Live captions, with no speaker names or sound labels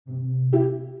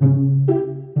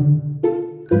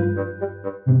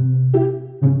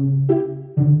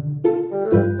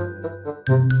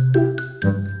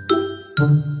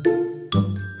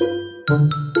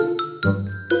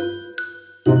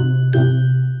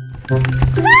Emergency,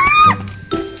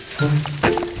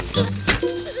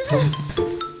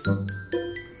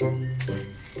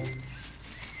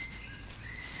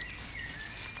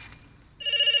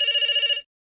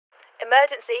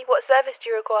 what service do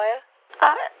you require?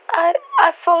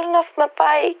 I've fallen off my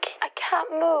bike. I can't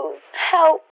move.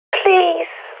 Help, please.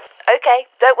 Okay,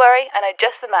 don't worry, I know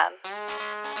just the man.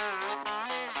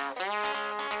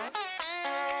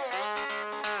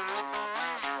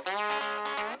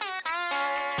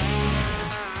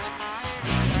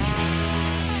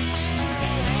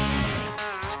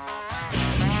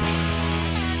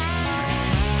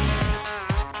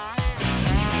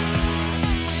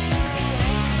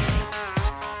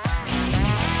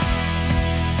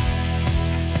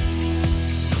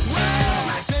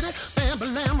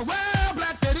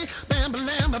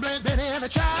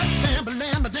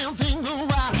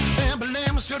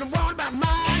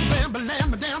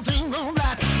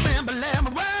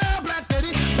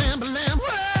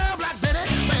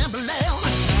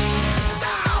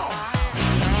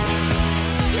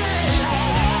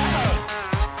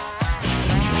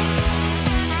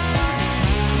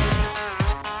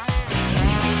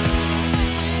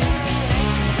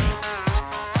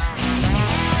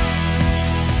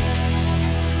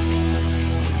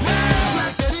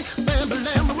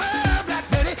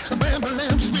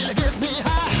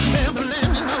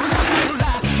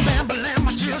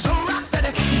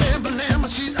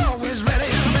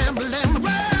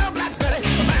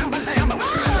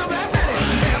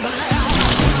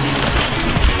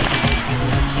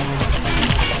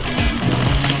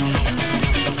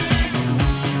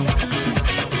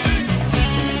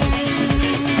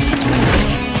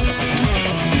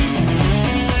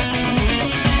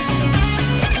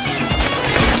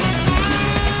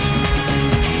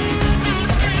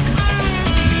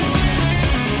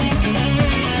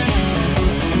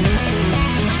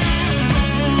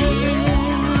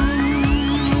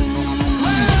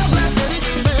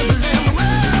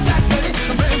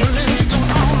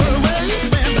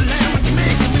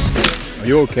 Are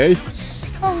you okay?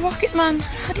 Oh, Rocket Man,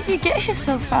 how did you get here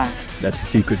so fast? That's a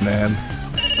secret, ma'am.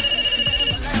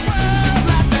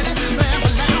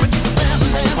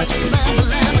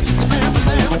 What?